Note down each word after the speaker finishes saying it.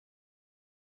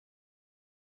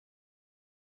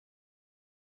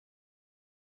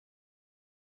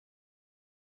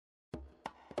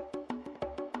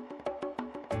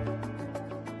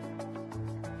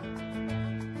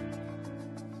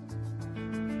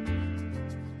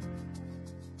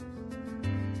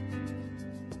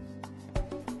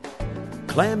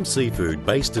Clamms Seafood,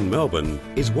 based in Melbourne,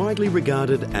 is widely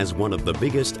regarded as one of the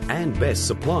biggest and best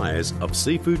suppliers of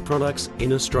seafood products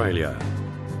in Australia.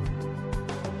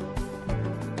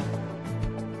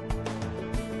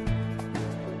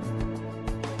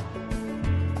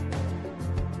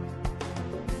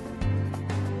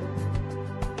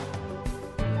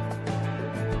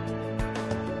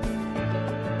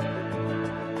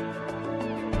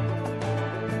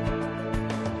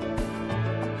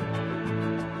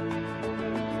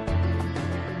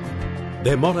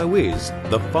 Their motto is,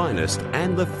 the finest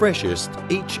and the freshest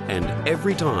each and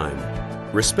every time.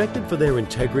 Respected for their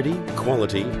integrity,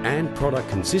 quality and product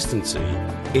consistency,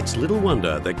 it's little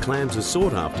wonder that clams are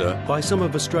sought after by some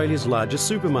of Australia's largest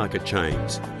supermarket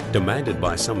chains, demanded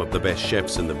by some of the best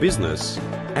chefs in the business,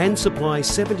 and supply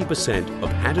 70%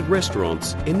 of hatted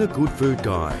restaurants in the Good Food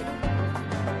Guide.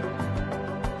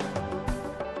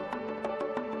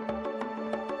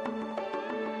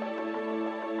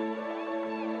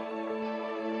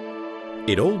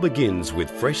 It all begins with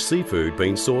fresh seafood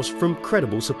being sourced from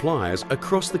credible suppliers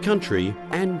across the country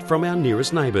and from our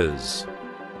nearest neighbours.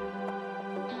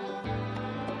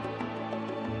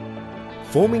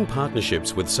 Forming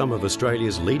partnerships with some of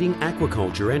Australia's leading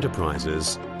aquaculture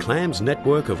enterprises, Clamms'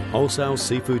 network of wholesale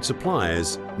seafood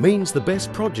suppliers means the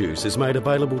best produce is made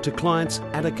available to clients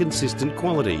at a consistent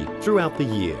quality throughout the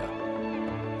year.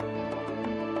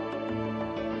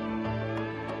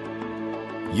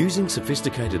 Using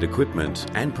sophisticated equipment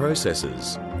and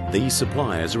processes, these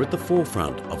suppliers are at the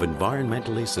forefront of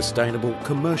environmentally sustainable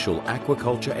commercial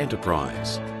aquaculture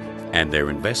enterprise, and their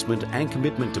investment and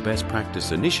commitment to best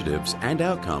practice initiatives and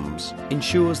outcomes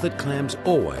ensures that clams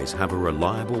always have a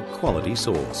reliable quality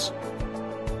source.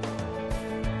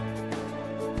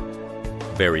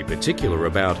 Very particular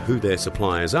about who their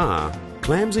suppliers are,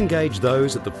 Clamms engage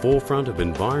those at the forefront of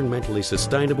environmentally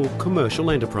sustainable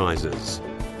commercial enterprises.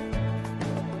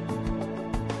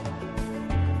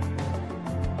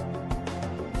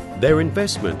 Their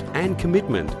investment and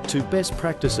commitment to best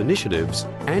practice initiatives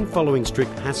and following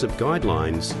strict HACCP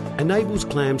guidelines enables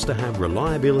clams to have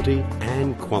reliability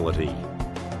and quality.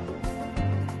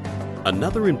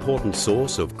 Another important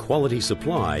source of quality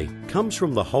supply comes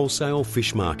from the wholesale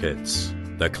fish markets.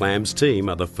 The Clamms team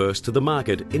are the first to the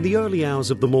market in the early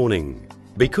hours of the morning.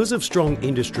 Because of strong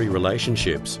industry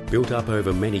relationships built up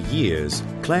over many years,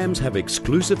 clams have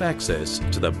exclusive access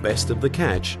to the best of the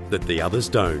catch that the others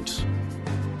don't.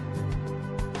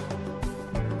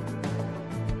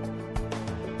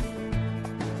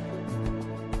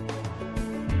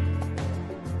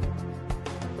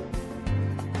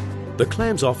 The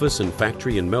Clamms office and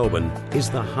factory in Melbourne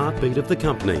is the heartbeat of the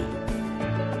company.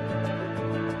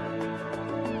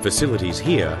 Facilities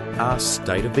here are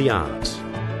state-of-the-art.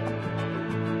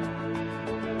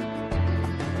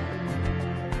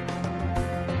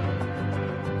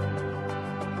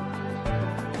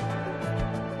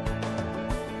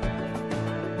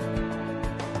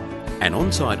 An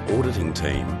on-site auditing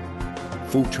team,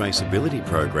 full traceability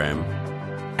program,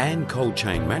 and cold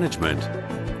chain management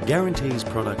guarantees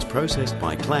products processed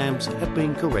by Clamms have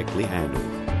been correctly handled.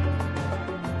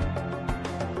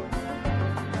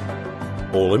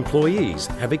 All employees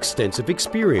have extensive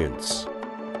experience.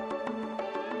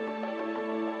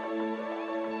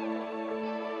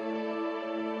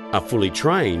 Are fully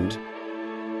trained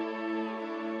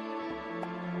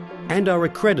and are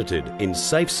accredited in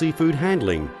safe seafood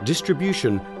handling,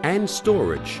 distribution and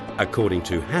storage according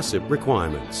to HACCP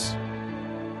requirements.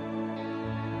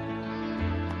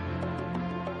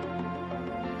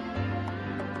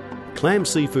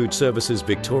 Clamms Seafood services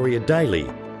Victoria daily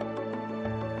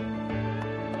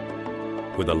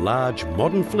with a large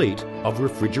modern fleet of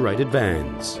refrigerated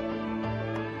vans.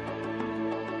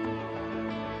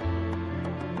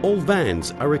 All vans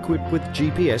are equipped with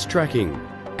GPS tracking,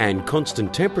 and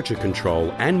constant temperature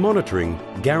control and monitoring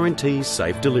guarantees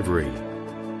safe delivery.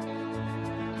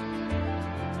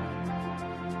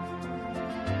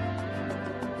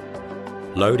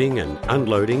 Loading and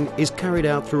unloading is carried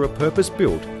out through a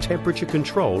purpose-built,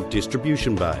 temperature-controlled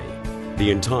distribution bay.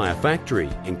 The entire factory,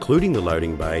 including the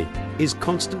loading bay, is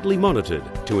constantly monitored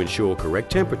to ensure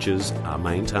correct temperatures are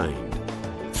maintained.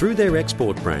 Through their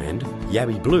export brand,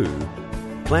 Yabby Blue,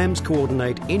 Clamms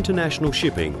coordinate international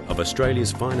shipping of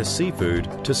Australia's finest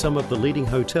seafood to some of the leading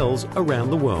hotels around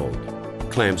the world.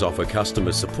 Clamms offer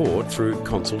customer support through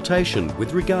consultation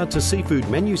with regard to seafood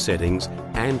menu settings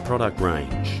and product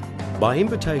range. By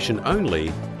invitation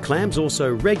only, Clamms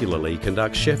also regularly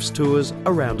conduct chefs' tours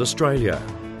around Australia.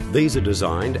 These are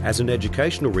designed as an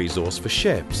educational resource for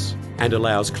chefs and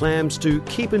allows Clamms to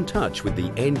keep in touch with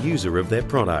the end user of their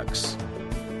products.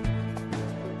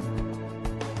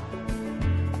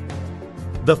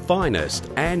 The finest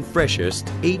and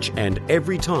freshest each and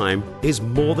every time is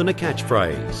more than a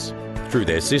catchphrase. Through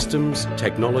their systems,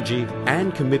 technology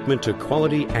and commitment to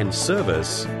quality and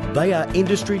service, they are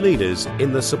industry leaders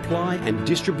in the supply and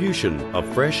distribution of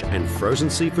fresh and frozen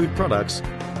seafood products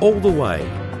all the way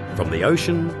from the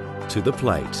ocean to the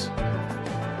plate.